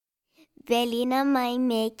Velina mai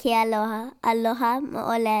me ke aloha, aloha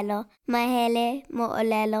mo'olelo, mahele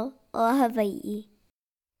mo'olelo o Hawaii.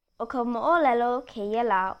 O ka mo'olelo keia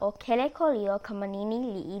la o Kelekolio ka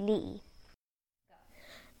manini li'i.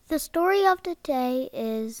 The story of the day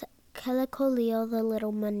is Kelekolio the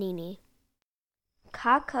Little Manini.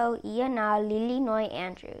 Kākau ia nā Lilinoy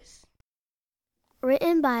Andrews.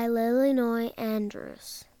 Written by Lilinoy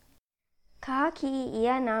Andrews. Kahaki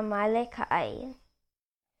ia nā Maile Ka'ai.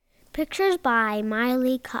 Pictures by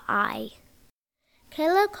Miley Ka'ai.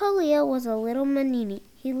 Kelekolio was a little manini.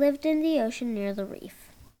 He lived in the ocean near the reef.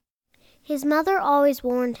 His mother always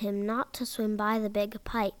warned him not to swim by the big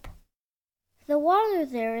pipe. The water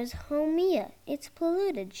there is homia. It's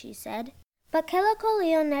polluted, she said. But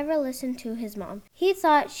Kelekolio never listened to his mom. He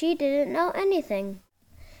thought she didn't know anything.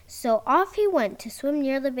 So off he went to swim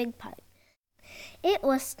near the big pipe. It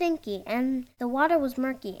was stinky and the water was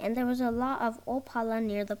murky and there was a lot of opala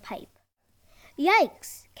near the pipe.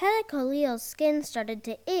 Yikes! Kelekolio's skin started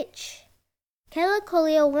to itch.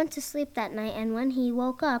 Kelekolio went to sleep that night and when he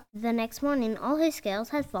woke up the next morning all his scales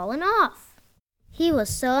had fallen off. He was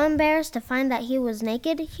so embarrassed to find that he was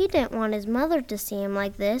naked, he didn't want his mother to see him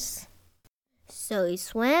like this. So he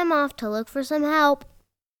swam off to look for some help.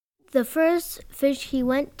 The first fish he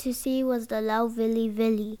went to see was the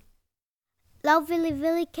Lauvilivili.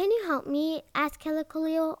 Lauvilivili, can you help me? Asked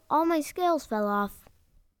Kelekolio. All my scales fell off.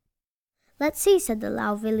 Let's see, said the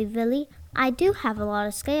Lauvilivili. I do have a lot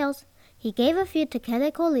of scales. He gave a few to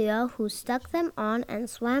Kelekolio, who stuck them on and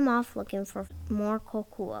swam off looking for more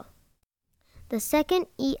kokua. The second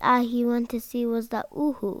i'a he went to see was the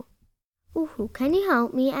uhu. Uhu, can you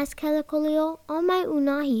help me? Asked Kelekolio. All my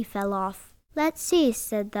unahi fell off. Let's see,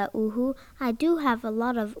 said the uhu. I do have a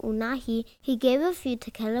lot of unahi. He gave a few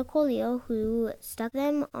to Kelekolio, who stuck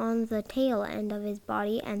them on the tail end of his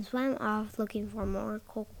body and swam off looking for more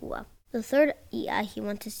kokua. The third i'a he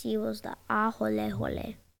went to see was the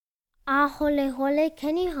aholehole. Aholehole,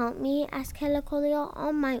 can you help me? Asked Kelekolio.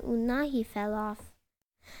 All my unahi fell off.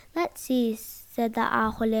 Let's see, said the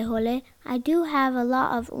aholehole. I do have a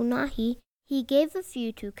lot of unahi. He gave a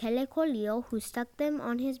few to Kelekolio, who stuck them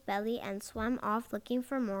on his belly and swam off looking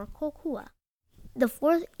for more kokua. The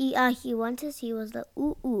fourth i'a he went to see was the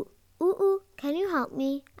u'u. U'u, can you help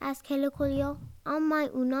me? Asked Kelekolio. All my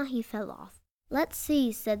unahi fell off. Let's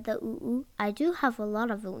see, said the u'u. I do have a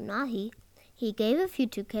lot of unahi. He gave a few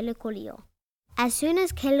to Kelekolio. As soon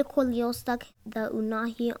as Kelekolio stuck the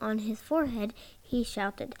unahi on his forehead, he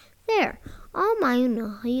shouted, There, all my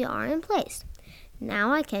unahi are in place.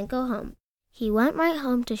 Now I can go home. He went right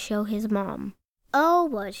home to show his mom. Oh,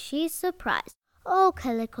 was she surprised. Oh,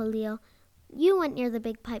 Kelekolio, you went near the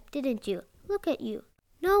big pipe, didn't you? Look at you.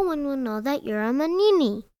 No one will know that you're a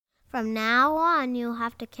manini. From now on, you'll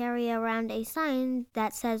have to carry around a sign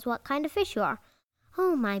that says what kind of fish you are.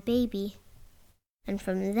 Oh, my baby. And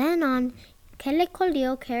from then on,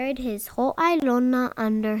 Kelekolio carried his whole ailona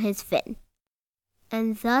under his fin.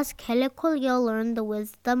 And thus Kelekolio learned the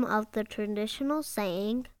wisdom of the traditional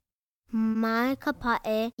saying, Mai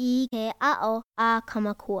kapa'e I ke a'o a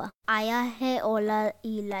kamakua. Aya he ola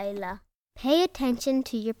I laila. Pay attention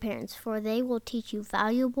to your parents, for they will teach you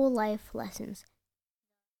valuable life lessons.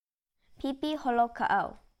 Pipi holo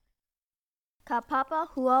ka'au. Ka papa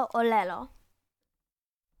hua olelo.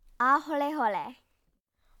 A hole hole.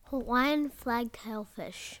 Hawaiian flagtail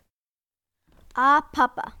fish. A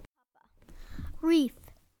papa. Reef.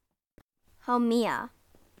 Homia.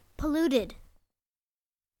 Polluted.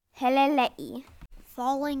 Helele'i.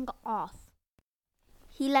 Falling off.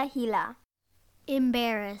 Hila hila.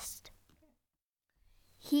 Embarrassed.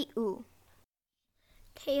 Hi'u.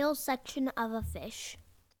 Tail section of a fish.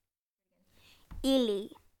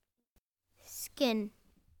 Ili. Skin.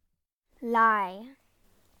 Lai.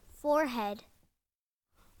 Forehead.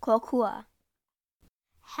 Kokua.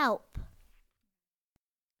 Help.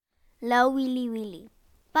 Lauwili wili.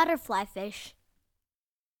 Butterfly fish.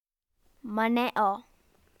 Maneo.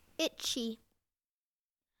 Itchy.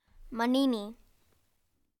 Manini.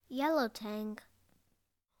 Yellow tang.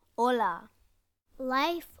 Ola.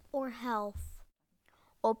 Life or health.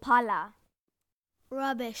 Opala.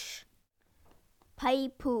 Rubbish.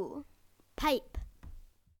 Paipu. Pipe.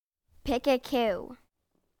 Pekekeu.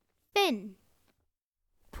 Fin.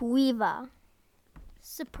 Puiva.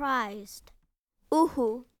 Surprised.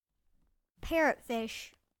 Uhu.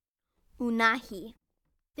 Parrotfish. Unahi.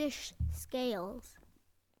 Fish scales.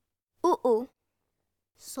 U'u.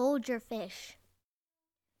 Soldier fish.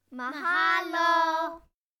 Mahalo!